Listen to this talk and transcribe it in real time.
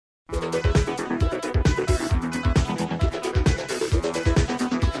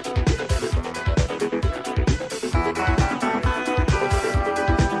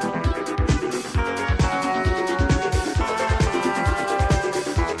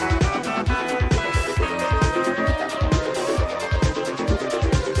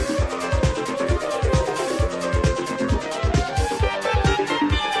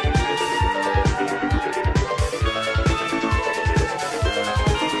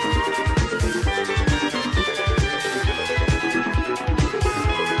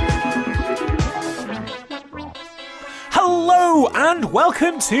And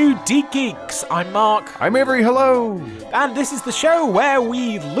welcome to Geek Geeks. I'm Mark. I'm Avery, hello. And this is the show where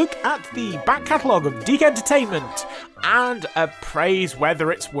we look at the back catalogue of geek entertainment and appraise whether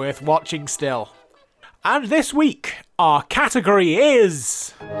it's worth watching still. And this week, our category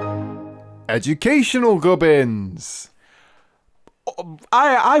is... Educational gubbins.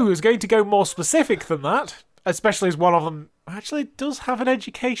 I was going to go more specific than that, especially as one of them actually does have an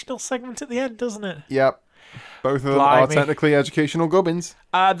educational segment at the end, doesn't it? Yep. Both of them are technically educational gubbins.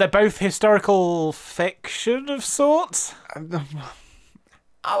 They're both historical fiction of sorts.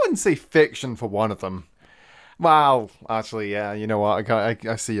 I wouldn't say fiction for one of them. Well, actually, yeah, you know what?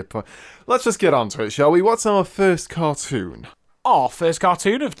 I see your point. Let's just get on to it, shall we? What's our first cartoon? Our first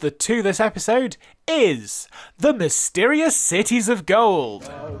cartoon of the two this episode is The Mysterious Cities of Gold.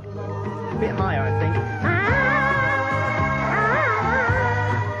 A bit higher, I think.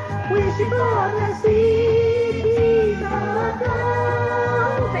 Wishing for the cities of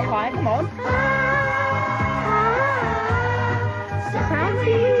gold. A bit higher, come on.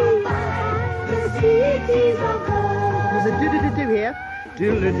 The cities of gold. There's a do-do-do-do here.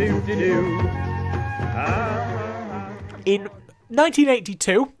 Do-do-do-do-do. In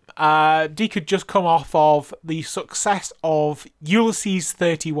 1982, Deke had just come off of the success of Ulysses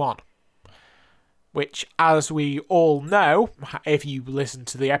 31. Which, as we all know, if you listen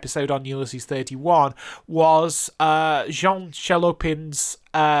to the episode on Ulysses 31, was Jean Chalopin's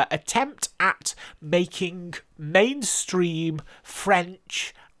attempt at making mainstream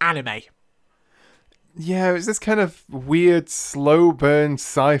French anime. Yeah, it was this kind of weird, slow-burn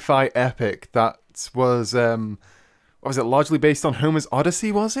sci-fi epic that was, what was it, largely based on Homer's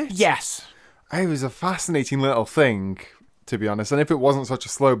Odyssey, was it? Yes. It was a fascinating little thing, to be honest. And if it wasn't such a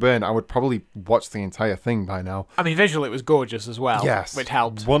slow burn, I would probably watch the entire thing by now. I mean, visually it was gorgeous as well. Yes. Which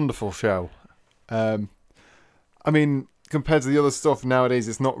helped. Wonderful show. I mean, compared to the other stuff nowadays,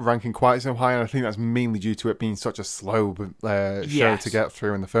 it's not ranking quite so high, and I think that's mainly due to it being such a slow show to get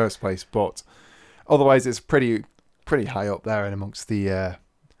through in the first place. But otherwise, it's pretty high up there and amongst the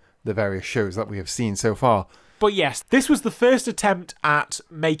various shows that we have seen so far. But yes, this was the first attempt at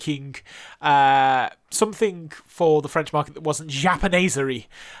making something for the French market that wasn't Japonesery,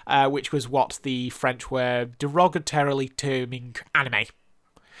 which was what the French were derogatorily terming anime.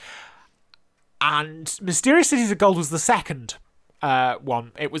 And Mysterious Cities of Gold was the second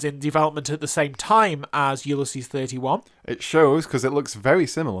one. It was in development at the same time as Ulysses 31. It shows, because it looks very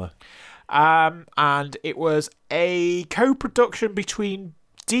similar. And it was a co-production between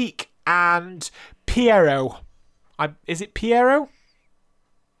Deke and Pierrot. Is it Pierrot?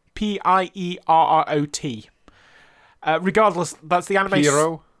 Pierrot. Regardless, that's the anime...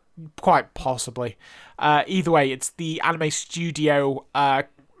 Pierrot? Quite possibly. Either way, it's the anime studio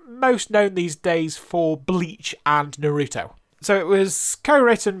most known these days for Bleach and Naruto. So it was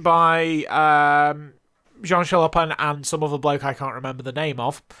co-written by Jean Chalopin and some other bloke I can't remember the name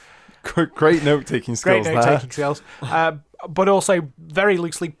of. Great note-taking skills there. Great note-taking skills. But also very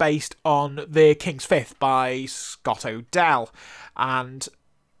loosely based on The King's Fifth by Scott O'Dell. And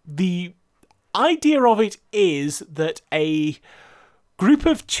the idea of it is that a group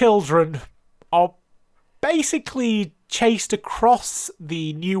of children are basically chased across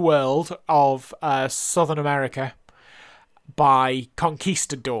the New World of Southern America by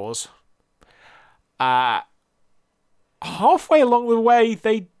conquistadors. Halfway along the way,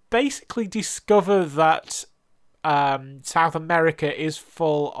 they basically discover that South America is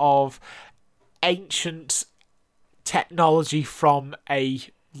full of ancient technology from a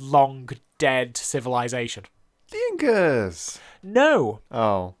long dead civilization. The Incas! No.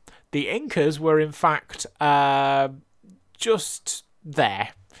 Oh. The Incas were in fact just there.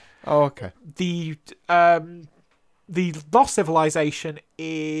 Oh, okay. The lost civilization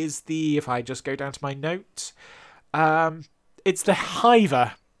is if I just go down to my notes, it's the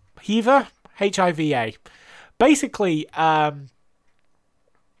Hiva. Hiva? Hiva. Basically,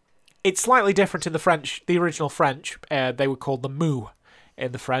 it's slightly different in the French, the original French. They were called the Mu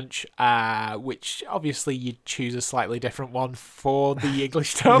in the French, which obviously you'd choose a slightly different one for the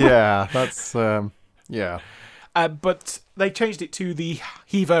English dub. Yeah, that's yeah. But they changed it to the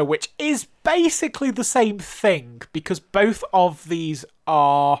Hivo, which is basically the same thing, because both of these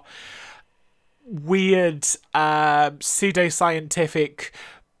are weird, pseudoscientific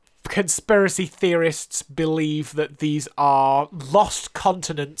conspiracy theorists believe that these are lost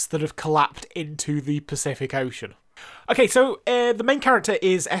continents that have collapsed into the Pacific Ocean. Okay, so the main character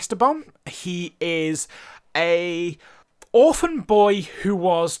is Esteban. He is a orphan boy who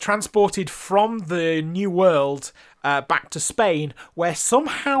was transported from the New World back to Spain, where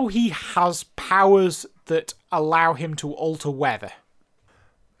somehow he has powers that allow him to alter weather.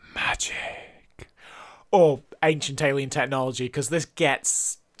 Magic. Or ancient alien technology, because this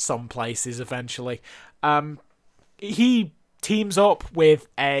gets some places eventually. He teams up with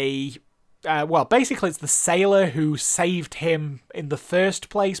a... basically it's the sailor who saved him in the first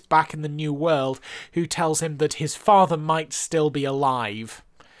place back in the New World, who tells him that his father might still be alive.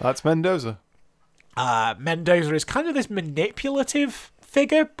 That's Mendoza. Mendoza is kind of this manipulative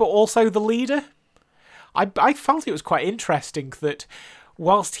figure, but also the leader. I felt it was quite interesting that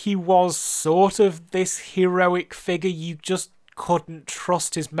whilst he was sort of this heroic figure, you just couldn't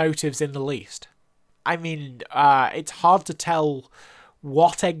trust his motives in the least. I mean, it's hard to tell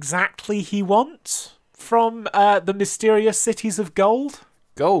what exactly he wants from the mysterious cities of gold.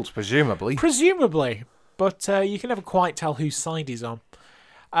 Gold, presumably. Presumably, but you can never quite tell whose side he's on.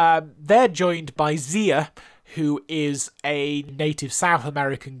 They're joined by Zia, who is a native South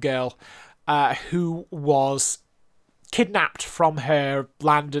American girl who was kidnapped from her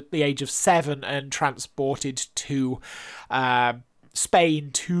land at the age of 7 and transported to Spain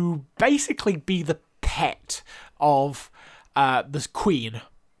to basically be the pet of the Queen.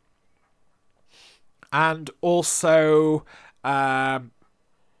 And also Tao,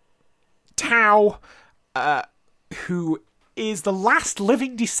 who is the last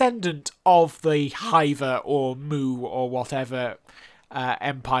living descendant of the Hiva or Mu or whatever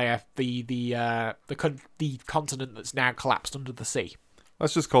empire, the continent that's now collapsed under the sea.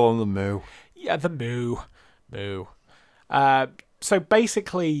 Let's just call him the Mu. Yeah, the Mu. So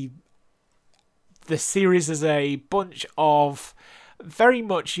basically, the series is a bunch of very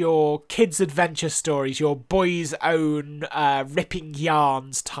much your kids' adventure stories, your boys' own ripping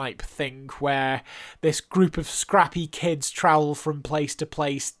yarns type thing, where this group of scrappy kids travel from place to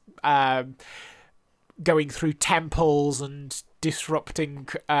place, going through temples and disrupting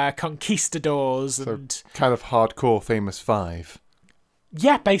conquistadors. So and kind of hardcore Famous Five.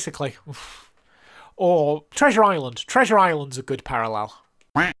 Yeah, basically. Or Treasure Island. Treasure Island's a good parallel.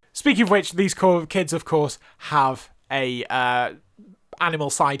 Speaking of which, these kids, of course, have a animal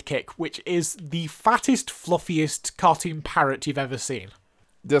sidekick, which is the fattest, fluffiest cartoon parrot you've ever seen.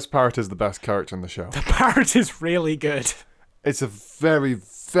 This parrot is the best character in the show. The parrot is really good. It's a very,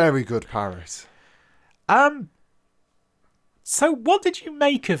 very good parrot. So what did you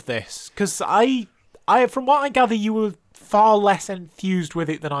make of this? Because I, from what I gather, you were far less enthused with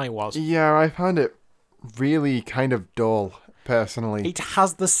it than I was. Yeah, I found it really kind of dull, personally. It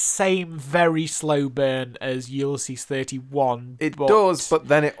has the same very slow burn as Ulysses 31. It does, but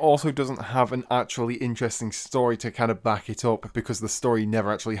then it also doesn't have an actually interesting story to kind of back it up, because the story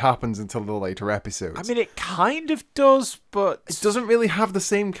never actually happens until the later episodes. I mean, it kind of does, but it doesn't really have the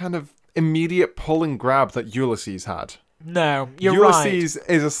same kind of immediate pull and grab that Ulysses had. No, you're right. Ulysses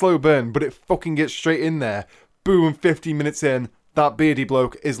is a slow burn, but it fucking gets straight in there. Boom, 15 minutes in, that beardy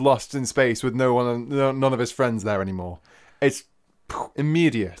bloke is lost in space with none of his friends there anymore. It's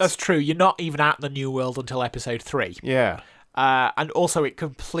immediate. That's true. You're not even at the New World until episode 3. Yeah. And also it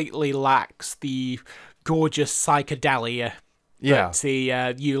completely lacks the gorgeous psychedelia that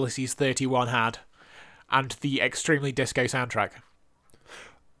the Ulysses 31 had, and the extremely disco soundtrack.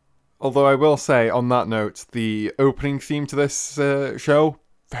 Although I will say, on that note, the opening theme to this show,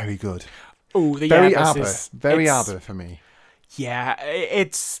 very good. Oh, the very ABBA. Very ABBA for me. Yeah,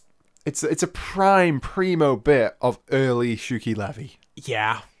 it's a primo bit of early Shuki Levy.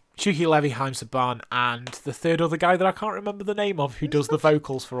 Yeah. Shuki Levy, Haim Saban, and the third other guy that I can't remember the name of, who does the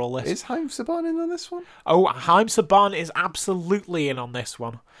vocals for all this. Is Haim Saban in on this one? Oh, Haim Saban is absolutely in on this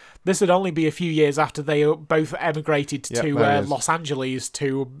one. This would only be a few years after they both emigrated to Los Angeles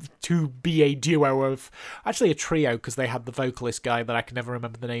to be a duo of... Actually, a trio, because they had the vocalist guy that I can never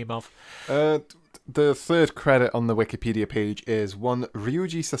remember the name of. The third credit on the Wikipedia page is one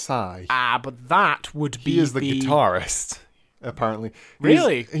Ryuji Sasai. But that would be He is the guitarist. apparently.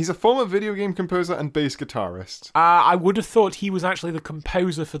 Really? He's a former video game composer and bass guitarist. I would have thought he was actually the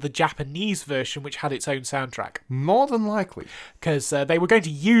composer for the Japanese version, which had its own soundtrack. More than likely. Because they were going to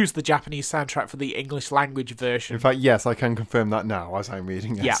use the Japanese soundtrack for the English language version. In fact, yes, I can confirm that now as I'm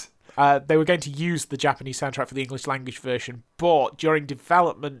reading it. Yeah. They were going to use the Japanese soundtrack for the English language version, but during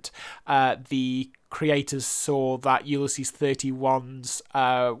development, the creators saw that Ulysses 31's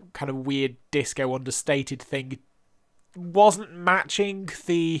kind of weird disco understated thing wasn't matching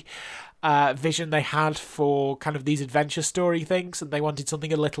the vision they had for kind of these adventure story things, and they wanted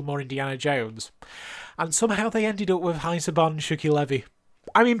something a little more Indiana Jones. And somehow they ended up with Hisaban Shuki Levy.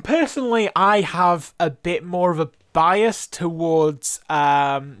 I mean, personally, I have a bit more of a bias towards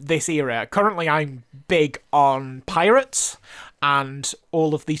this era. Currently, I'm big on pirates and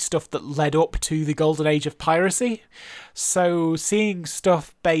all of the stuff that led up to the golden age of piracy. So seeing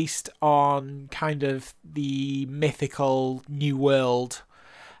stuff based on kind of the mythical New World,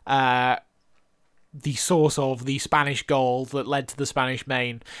 the source of the Spanish gold that led to the Spanish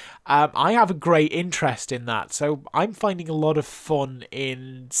Main, I have a great interest in that. So I'm finding a lot of fun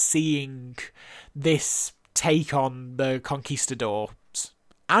in seeing this take on the conquistadors.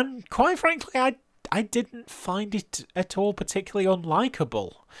 And quite frankly, I didn't find it at all particularly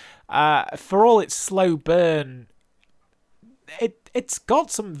unlikable. For all its slow burn, it's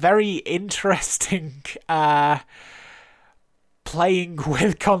got some very interesting playing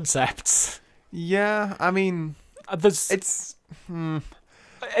with concepts. Yeah, I mean, it's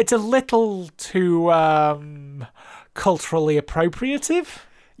a little too culturally appropriative.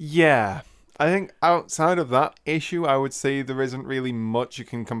 Yeah. I think outside of that issue, I would say there isn't really much you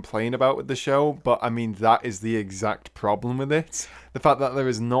can complain about with the show, but I mean, that is the exact problem with it. The fact that there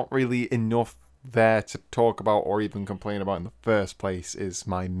is not really enough there to talk about or even complain about in the first place is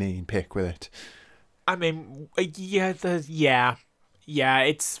my main pick with it. I mean, yeah,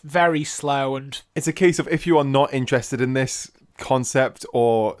 it's very slow, and it's a case of if you are not interested in this concept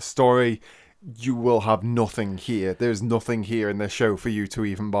or story, you will have nothing here. There's nothing here in this show for you to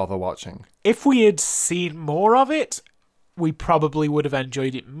even bother watching. If we had seen more of it, we probably would have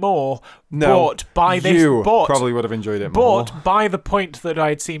enjoyed it more. No, but by this, you probably would have enjoyed it more. But by the point that I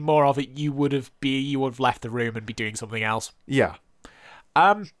had seen more of it, you would have left the room and be doing something else. Yeah.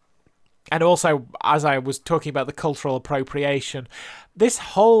 And also, as I was talking about the cultural appropriation, this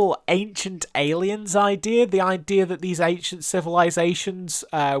whole ancient aliens idea, the idea that these ancient civilizations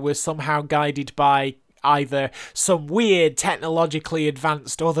were somehow guided by either some weird technologically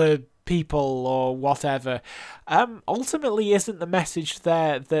advanced other people or whatever, ultimately isn't the message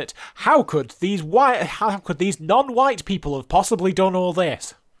there that how could these non-white people have possibly done all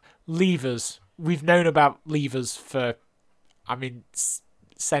this? Levers. We've known about levers for,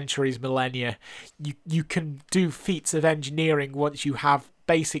 centuries, millennia. You can do feats of engineering once you have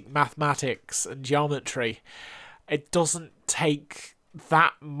basic mathematics and geometry. It doesn't take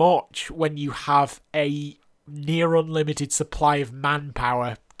that much when you have a near unlimited supply of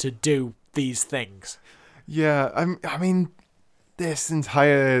manpower to do these things. Yeah, I mean, this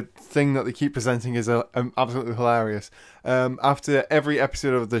entire thing that they keep presenting is absolutely hilarious. After every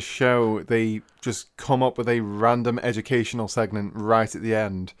episode of the show, they just come up with a random educational segment right at the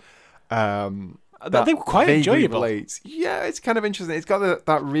end. They were quite enjoyable. Relates. Yeah, it's kind of interesting. It's got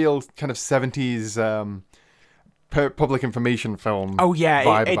that real kind of 70s public information film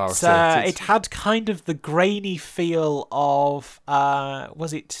vibe about it. It had kind of the grainy feel of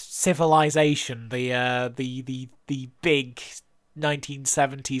was it Civilization, the big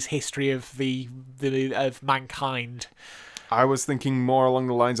 1970s history of mankind. I was thinking more along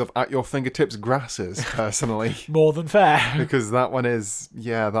the lines of At Your Fingertips Grasses, personally. More than fair. Because that one is,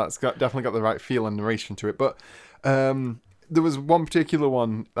 that's definitely got the right feel and narration to it. But there was one particular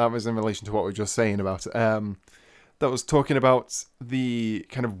one that was in relation to what we were just saying about it, that was talking about the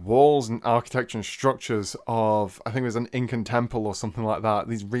kind of walls and architecture and structures of, I think it was an Incan temple or something like that,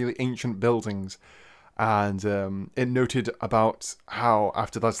 these really ancient buildings. And it noted about how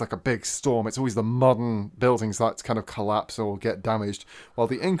after there's like a big storm, it's always the modern buildings that kind of collapse or get damaged, while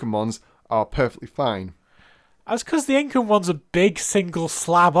the Incan ones are perfectly fine. That's because the Incan ones are big single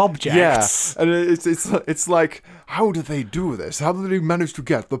slab objects. Yeah, and it's like, how did they do this? How did they manage to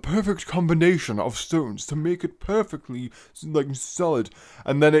get the perfect combination of stones to make it perfectly solid?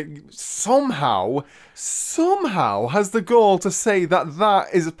 And then it somehow has the goal to say that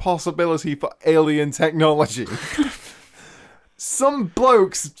is a possibility for alien technology. Some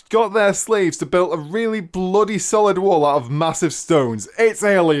blokes got their slaves to build a really bloody solid wall out of massive stones. It's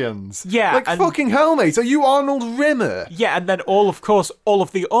aliens. Yeah. Fucking hell, mate. Are you Arnold Rimmer? Yeah, and then all of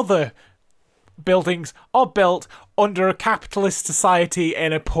the other buildings are built under a capitalist society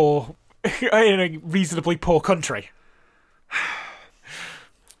in in a reasonably poor country.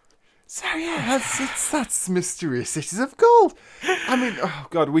 So yeah, that's Mysterious Cities of Gold. I mean, oh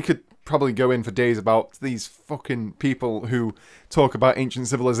god, we could probably go in for days about these fucking people who talk about ancient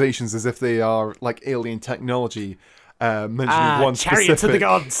civilizations as if they are like alien technology. Mentioning one Chariot specific, to the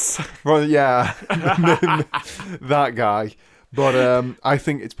gods. Well, yeah, that guy. But I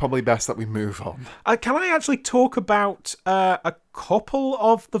think it's probably best that we move on. Can I actually talk about a couple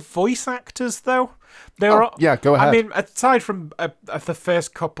of the voice actors, though? Yeah, go ahead. I mean, aside from the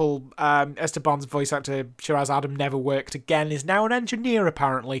first couple, Esteban's voice actor, Shiraz Adam, never worked again, is now an engineer,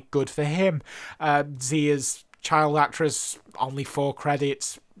 apparently. Good for him. Zia's child actress, only 4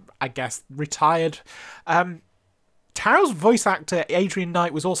 credits, I guess, retired. Tao's voice actor, Adrian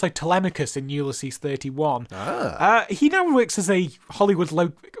Knight, was also Telemachus in Ulysses 31. He now works as a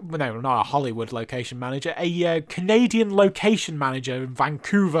not a Hollywood location manager, a Canadian location manager in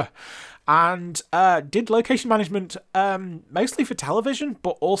Vancouver, and did location management mostly for television,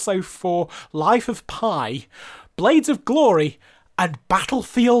 but also for Life of Pi, Blades of Glory, and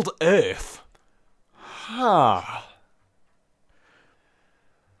Battlefield Earth.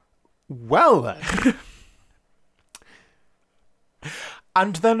 Well then.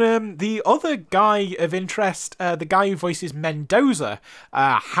 And then the other guy of interest, the guy who voices Mendoza,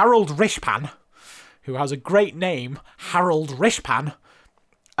 Harold Rishpan, who has a great name, Harold Rishpan.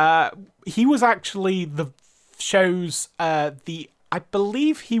 He was actually the show's, I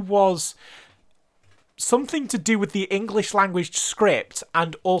believe he was something to do with the English language script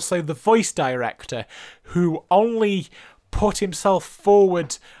and also the voice director, who only put himself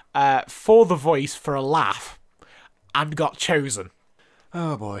forward for the voice for a laugh and got chosen.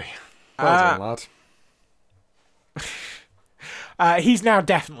 Oh boy. Well done, lad. He's now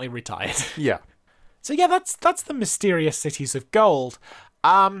definitely retired. Yeah. So yeah, that's the Mysterious Cities of Gold.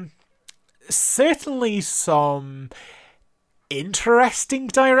 Certainly some interesting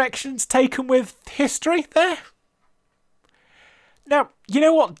directions taken with history there. Now, you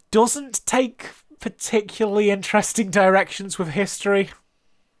know what doesn't take particularly interesting directions with history?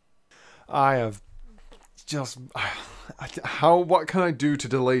 I have just... what can I do to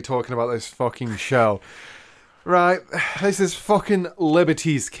delay talking about this fucking show? Right, this is fucking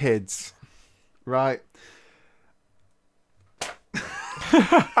Liberty's Kids. Right.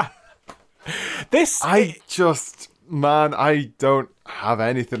 I don't have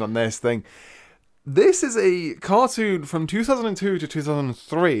anything on this thing. This is a cartoon from 2002 to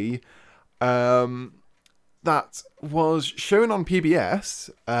 2003 that was shown on PBS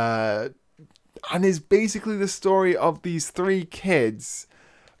and is basically the story of these 3 kids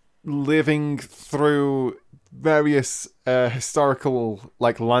living through various historical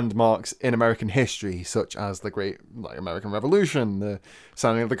landmarks in American history, such as the Great American Revolution, the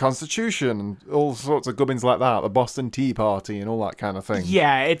signing of the Constitution, and all sorts of gubbins like that, the Boston Tea Party, and all that kind of thing.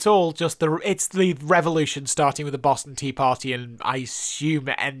 Yeah, it's all just the revolution starting with the Boston Tea Party, and I assume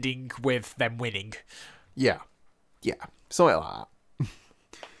ending with them winning. Yeah, something like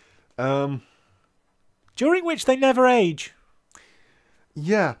that. During which they never age.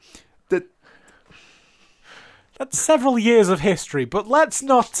 Yeah. That's several years of history, but let's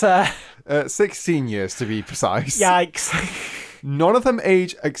not... 16 years to be precise. Yikes. None of them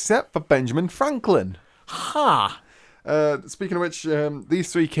age except for Benjamin Franklin. Speaking of which,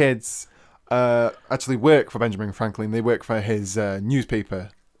 these 3 kids actually work for Benjamin Franklin. They work for his newspaper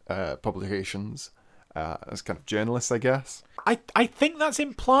publications as kind of journalists, I guess. I think that's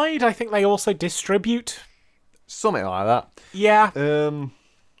implied. I think they also distribute. Something like that. Yeah.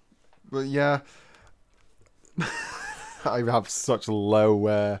 But yeah... I have such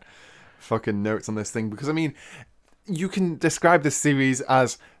low fucking notes on this thing because, I mean, you can describe this series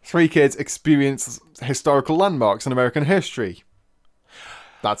as 3 kids experience historical landmarks in American history.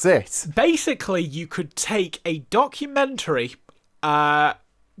 That's it. Basically, you could take a documentary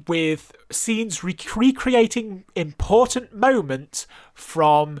with scenes recreating important moments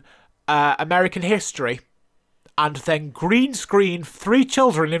from American history and then green screen 3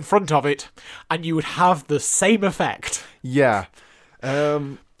 children in front of it, and you would have the same effect. Yeah.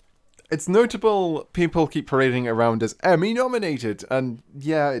 It's notable people keep parading around as Emmy nominated, and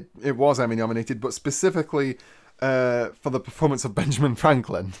yeah, it was Emmy nominated, but specifically for the performance of Benjamin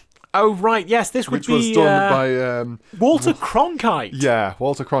Franklin. Oh, right, yes, this would be... Which was done by... Walter Cronkite. Yeah,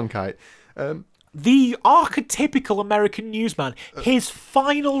 Walter Cronkite. The archetypical American newsman, his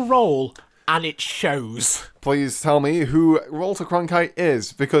final role... And it shows. Please tell me who Walter Cronkite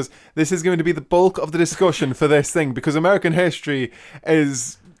is, because this is going to be the bulk of the discussion for this thing, because American history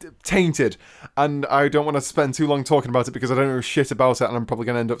is tainted, and I don't want to spend too long talking about it because I don't know shit about it, and I'm probably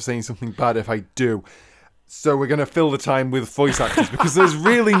going to end up saying something bad if I do. So we're going to fill the time with voice actors because there's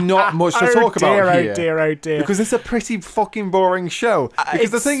really not much to talk about here. Oh dear. Because it's a pretty fucking boring show.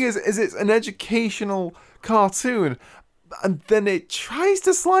 Because the thing is it's an educational cartoon, and then it tries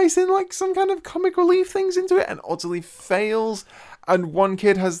to slice in like some kind of comic relief things into it and utterly fails. And one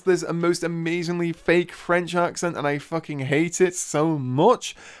kid has this most amazingly fake French accent, and I fucking hate it so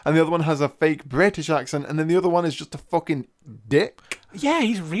much. And the other one has a fake British accent, and then the other one is just a fucking dick. Yeah,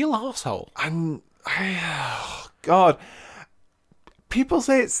 he's a real arsehole. And oh God, people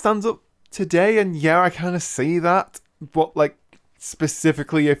say it stands up today, and yeah, I kind of see that. But like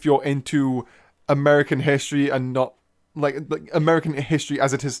specifically, if you're into American history and not like American history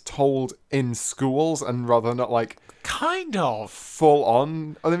as it is told in schools, and rather not like kind of full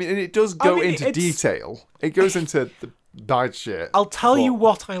on. I mean, it does go into detail. It goes into the bad shit. I'll tell you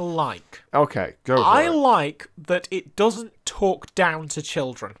what I like. Okay, go for it. I like that it doesn't talk down to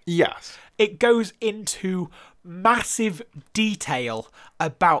children. Yes. It goes into massive detail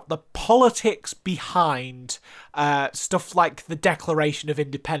about the politics behind stuff like the Declaration of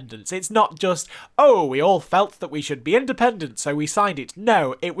Independence. It's not just, oh, we all felt that we should be independent, so we signed it.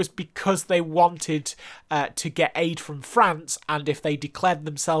 No, it was because they wanted to get aid from France, and if they declared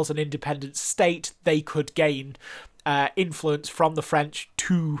themselves an independent state, they could gain influence from the French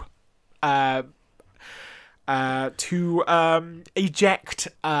to eject...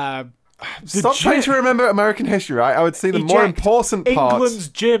 Stop trying to remember American history, right? I would say the more important part... England's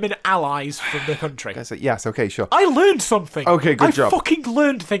German allies from the country. Yes, okay, sure. I learned something. Okay, good job. I fucking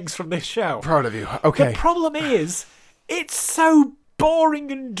learned things from this show. Proud of you. Okay. The problem is, it's so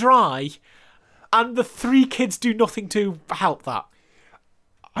boring and dry, and the three kids do nothing to help that.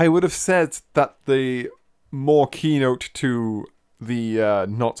 I would have said that the more keynote to the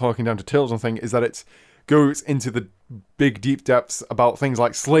not talking down to children thing is that it goes into the big deep depths about things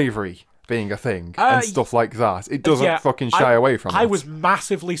like slavery being a thing and stuff like that. It doesn't fucking shy away from it. I was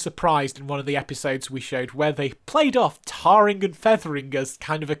massively surprised in one of the episodes we showed where they played off tarring and feathering as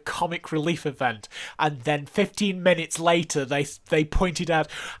kind of a comic relief event, and then 15 minutes later they pointed out,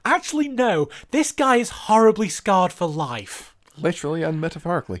 actually no, this guy is horribly scarred for life. Literally and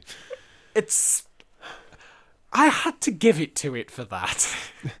metaphorically. I had to give it to it for that.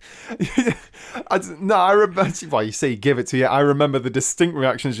 I remember. Well, you say give it to you. I remember the distinct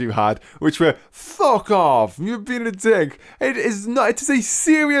reactions you had, which were "fuck off, you've been a dick." It is not. It is a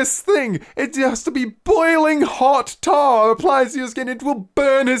serious thing. It has to be boiling hot tar applied to your skin. It will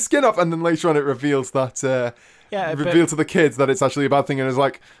burn his skin off. And then later on, it reveals that. Reveal to the kids that it's actually a bad thing, and it's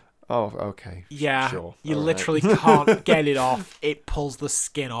like, oh, okay. Yeah, sure. You literally can't get it off. It pulls the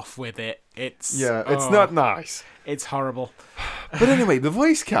skin off with it. It's not nice. It's horrible. But anyway, the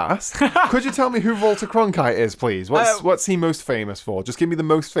voice cast. Could you tell me who Walter Cronkite is, please? What's he most famous for? Just give me the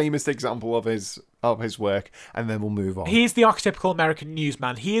most famous example of his work, and then we'll move on. He's the archetypical American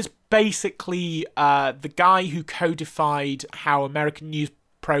newsman. He is basically the guy who codified how American news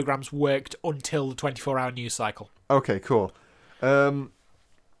programs worked until the 24-hour news cycle. Okay, cool.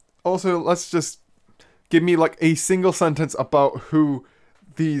 Also, let's just give me like a single sentence about who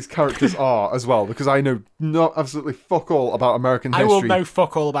these characters are as well, because I know not absolutely fuck all about American history. I will know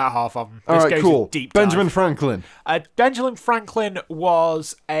fuck all about half of them. All right, cool. Benjamin Franklin. Benjamin Franklin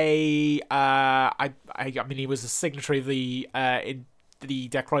was he was a signatory of in the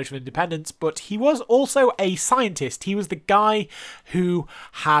Declaration of Independence, but he was also a scientist. He was the guy who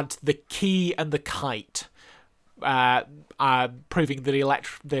had the key and the kite, proving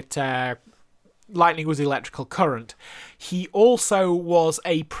that lightning was electrical current. He also was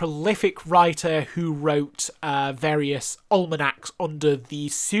a prolific writer who wrote various almanacs under the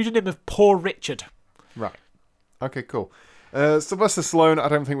pseudonym of Poor Richard. Right. Okay, cool. Sylvester Stallone, I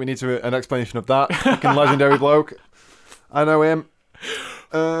don't think we need an explanation of that. Fucking legendary bloke. I know him.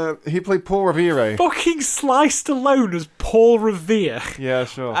 He played Paul Revere. Fucking sliced alone as Paul Revere. Yeah,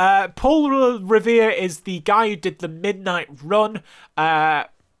 sure. Paul Revere is the guy who did the Midnight Run.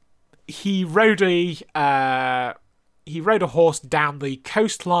 He rode a horse down the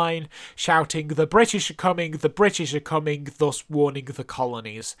coastline, shouting, "The British are coming, the British are coming," thus warning the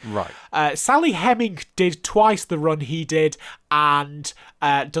colonies. Right. Sally Heming did twice the run he did, and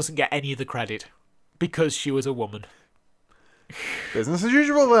doesn't get any of the credit because she was a woman. Business as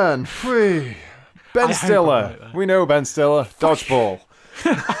usual then. Whee. Ben Stiller. Like we know Ben Stiller. Dodgeball.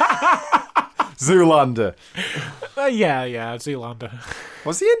 Zoolander. Yeah, Zoolander.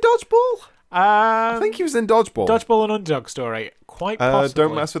 Was he in Dodgeball? I think he was in Dodgeball. Dodgeball and Underdog Story. Quite possibly.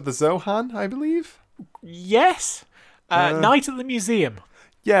 Don't Mess with the Zohan, I believe. Yes. Night at the Museum.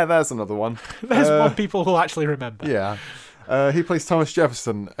 Yeah, there's another one. There's one people will actually remember. Yeah. He plays Thomas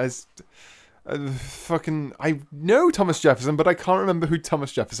Jefferson as... I know Thomas Jefferson, but I can't remember who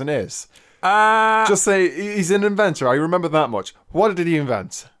Thomas Jefferson is. Just say he's an inventor. I remember that much. What did he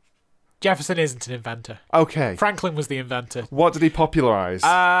invent? Jefferson isn't an inventor. Okay. Franklin was the inventor. What did he popularize?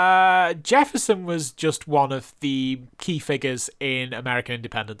 Jefferson was just one of the key figures in American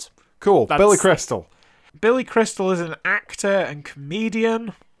independence. Cool. Billy Crystal. Billy Crystal is an actor and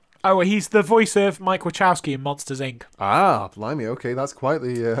comedian. Oh, he's the voice of Mike Wachowski in Monsters, Inc. Ah, blimey. Okay, that's quite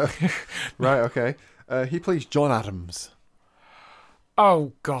the... Right, okay. He plays John Adams.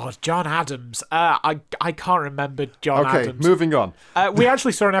 Oh, God, John Adams. I can't remember John Adams. Okay, moving on. We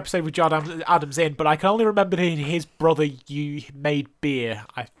actually saw an episode with John Adams in, but I can only remember his brother made beer,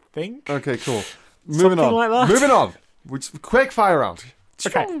 I think. Okay, cool. Moving Something on. like that. Moving on. Quick fire round.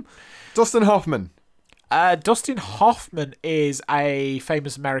 Okay. Dustin Hoffman. Dustin Hoffman is a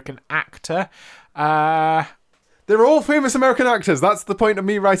famous American actor. They're all famous American actors. That's the point of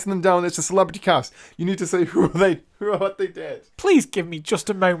me writing them down. It's a celebrity cast. You need to say who are what they did. Please give me just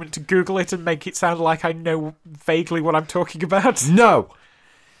a moment to Google it and make it sound like I know vaguely what I'm talking about. No.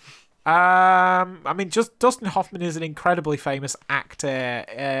 I mean, just Dustin Hoffman is an incredibly famous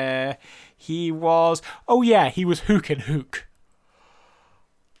actor. He was Hook in Hook.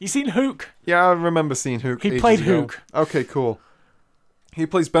 You seen Hook? Yeah, I remember seeing Hook. He played ages ago. Hook. Okay, cool. He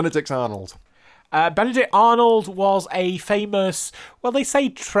plays Benedict Arnold. Benedict Arnold was a famous, well, they say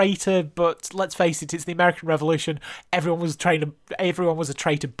traitor, but let's face it, it's the American Revolution. Everyone was a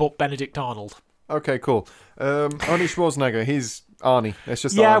traitor but Benedict Arnold. Okay, cool. Arnie Schwarzenegger, he's Arnie. It's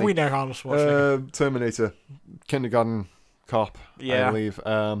just Yeah, Arnie. we know Arnold Schwarzenegger. Terminator, Kindergarten Cop, Yeah. I believe.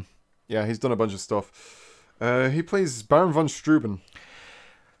 Yeah, he's done a bunch of stuff. He plays Baron von Struben.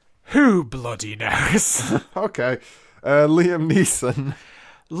 Who bloody knows? Okay. Liam Neeson.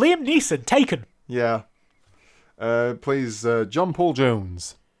 Liam Neeson, Taken. Yeah. Plays John Paul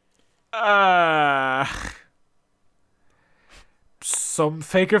Jones. Some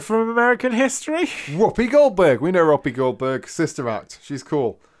figure from American history? Whoopi Goldberg. We know Whoopi Goldberg. Sister Act. She's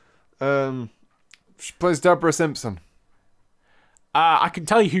cool. She plays Deborah Simpson. I can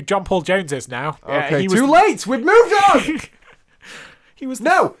tell you who John Paul Jones is now. Okay, too late. We've moved on. He was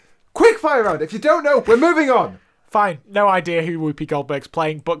No. Quick fire round. If you don't know, we're moving on. Fine, no idea who Whoopi Goldberg's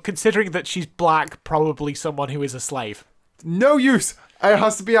playing, but considering that she's black, probably someone who is a slave. No use. It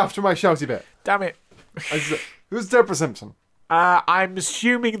has to be after my shouty bit. Damn it. Who's Deborah Simpson? I'm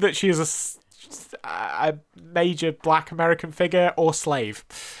assuming that she is a major black American figure or slave.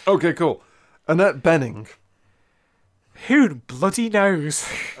 Okay, cool. Annette Bening. Who bloody knows?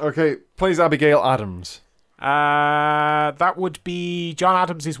 Okay, plays Abigail Adams. That would be John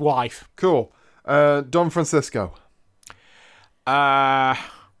Adams' wife. Cool. Don Francisco.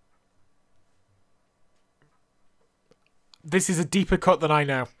 This is a deeper cut than I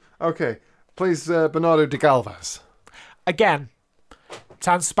know. Okay. Plays Bernardo de Galvez. Again,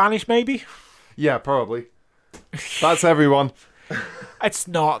 sounds Spanish maybe? Yeah, probably. That's everyone. It's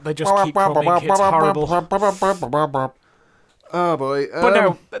not, they just keep coming, it's horrible. Oh boy. But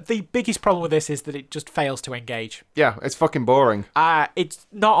no, the biggest problem with this is that it just fails to engage. Yeah, it's fucking boring. It's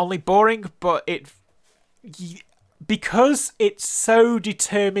not only boring, but because it's so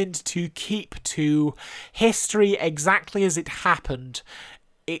determined to keep to history exactly as it happened,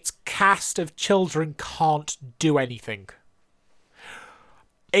 its cast of children can't do anything.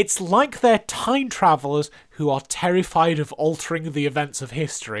 It's like they're time travelers who are terrified of altering the events of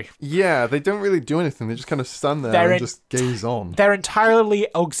history. Yeah, they don't really do anything. They just kind of stand there and just gaze on. They're entirely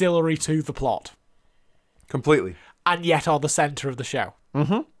auxiliary to the plot. Completely. And yet are the centre of the show.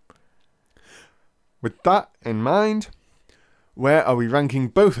 Mm-hmm. With that in mind, where are we ranking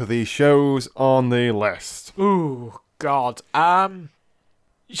both of these shows on the list? Ooh, God.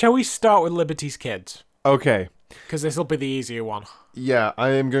 Shall we start with Liberty's Kids? Okay. Because this will be the easier one. Yeah,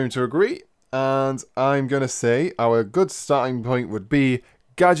 I am going to agree. And I'm going to say our good starting point would be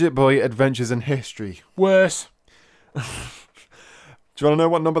Gadget Boy Adventures in History. Worse. Do you want to know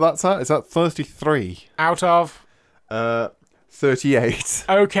what number that's at? It's at 33. Out of? 38.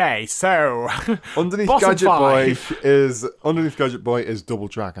 Okay, so... Underneath Gadget Boy is Double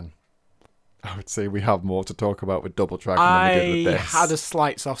Dragon. I would say we have more to talk about with Double Dragon than we did with this. I had a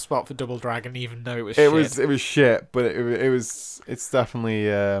slight soft spot for Double Dragon, even though it was shit. It was shit, but it's definitely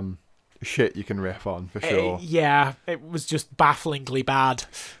shit you can riff on for sure. Yeah, it was just bafflingly bad.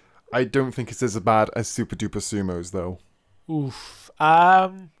 I don't think it's as bad as Super Duper Sumos though. Oof.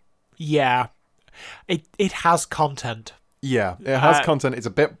 Yeah. It has content. Yeah, it has content. It's a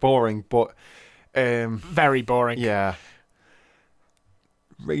bit boring, but very boring. Yeah.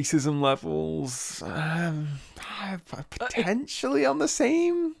 racism levels, potentially on the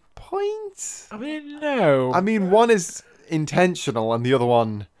same point. I mean, no. I mean, one is intentional and the other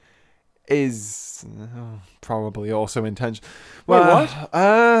one is probably also intentional. Wait, what?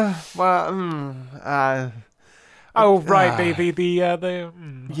 Oh, right,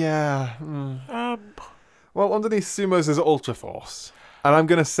 Yeah. Well, underneath Sumo's is Ultra Force. And I'm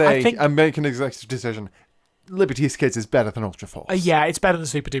going to say, I'm making an executive decision, Liberty's Kids is better than Ultra Force. Yeah, it's better than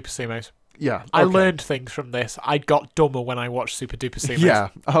Super Duper Sumos. Yeah. Okay. I learned things from this. I got dumber when I watched Super Duper Sumos. Yeah,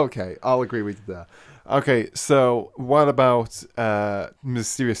 okay. I'll agree with you there. Okay, so what about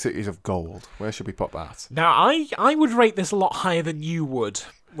Mysterious Cities of Gold? Where should we put that? Now, I would rate this a lot higher than you would,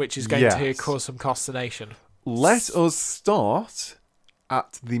 which is going to cause some consternation. Let us start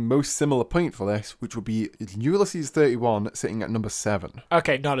at the most similar point for this, which would be Ulysses 31 sitting at number 7.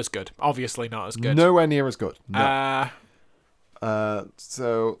 Okay, not as good. Obviously not as good. Nowhere near as good. No.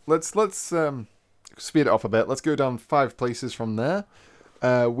 So let's speed it up a bit. Let's go down 5 places from there,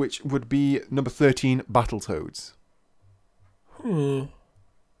 which would be number 13, Battletoads.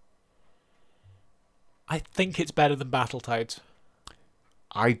 I think it's better than Battletoads.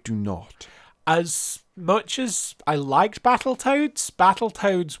 I do not. As much as I liked Battletoads,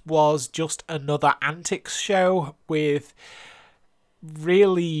 Battletoads was just another antics show with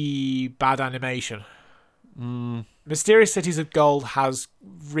really bad animation. Mysterious Cities of Gold has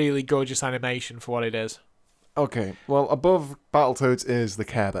really gorgeous animation for what it is. Okay, well, above Battletoads is the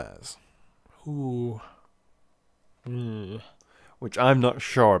Care Bears. Ooh. Which I'm not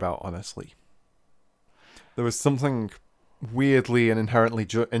sure about, honestly. There was something weirdly and inherently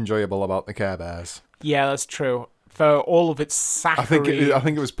enjoyable about the Care Bears. Yeah, that's true. For all of its saccharin... I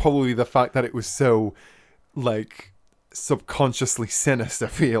think it was probably the fact that it was so, like, subconsciously sinister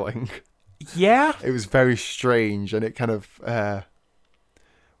feeling. Yeah. It was very strange, and it kind of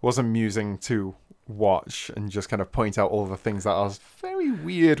was amusing to watch and just kind of point out all the things that are very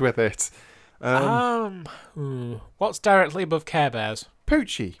weird with it. What's directly above Care Bears?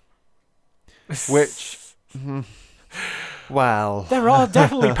 Poochie. Which... Well, there are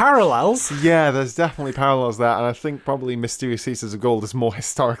definitely parallels. Yeah, there's definitely parallels there, and I think probably Mysterious Cities of Gold is more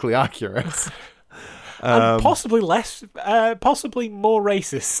historically accurate. And possibly possibly more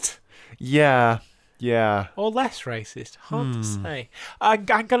racist. Yeah. Or less racist. Hard to say. I'm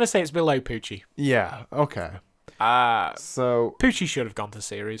going to say it's below Poochie. Yeah, okay. So Poochie should have gone to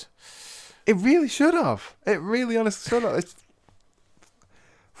series. It really should have. It really honestly should have. It's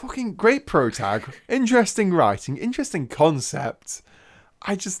fucking great protag, interesting writing, interesting concept.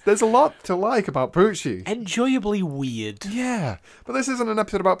 There's a lot to like about Poochie. Enjoyably weird. Yeah, but this isn't an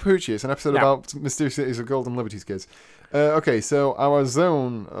episode about Poochie. It's an episode about Mysterious Cities of Gold and Liberty's Kids. Okay, so our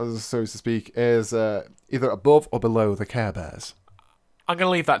zone, so to speak, is either above or below the Care Bears. I'm going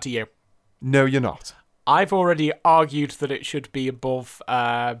to leave that to you. No, you're not. I've already argued that it should be above...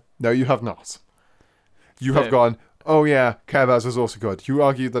 No, you have not. You have gone... Oh yeah, Care Bears was also good. You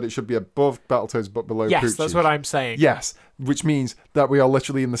argued that it should be above Battletoads but below Poochie. Yes, that's what I'm saying. Yes, which means that we are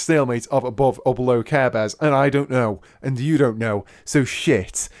literally in the stalemate of above or below Care Bears, and I don't know, and you don't know, so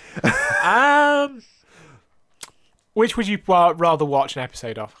shit. Which would you rather watch an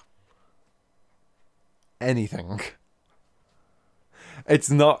episode of? Anything.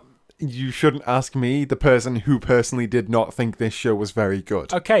 It's not... You shouldn't ask me, the person who personally did not think this show was very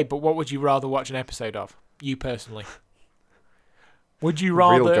good. Okay, but what would you rather watch an episode of? You personally. Would you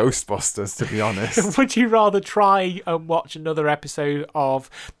rather... Real Ghostbusters, to be honest. Would you rather try and watch another episode of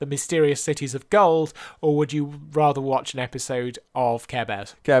The Mysterious Cities of Gold, or would you rather watch an episode of Care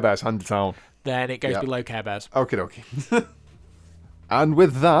Bears? Care Bears, hand it down. Then it goes below Care Bears. Okie dokie. And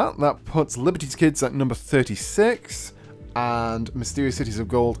with that puts Liberty's Kids at number 36, and Mysterious Cities of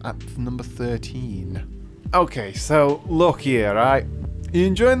Gold at number 13. Okay, so look here, right? You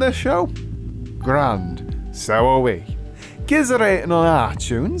enjoying this show? Grand. So are we. Give us a rating on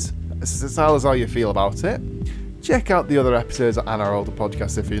iTunes. Tell us how you feel about it. Check out the other episodes and our older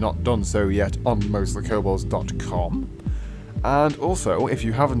podcasts if you've not done so yet on mostlykobolds.com. And also, if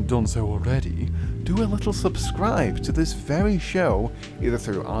you haven't done so already, do a little subscribe to this very show, either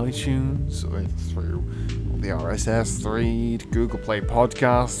through iTunes or through the RSS feed, Google Play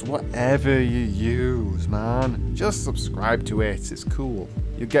Podcasts, whatever you use, man. Just subscribe to it. It's cool.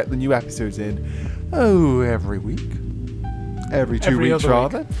 You get the new episodes in, every week. Every 2 weeks,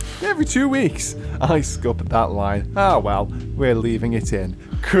 rather. Every 2 weeks. I scupped that line. Well, we're leaving it in.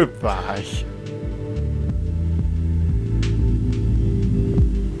 Goodbye.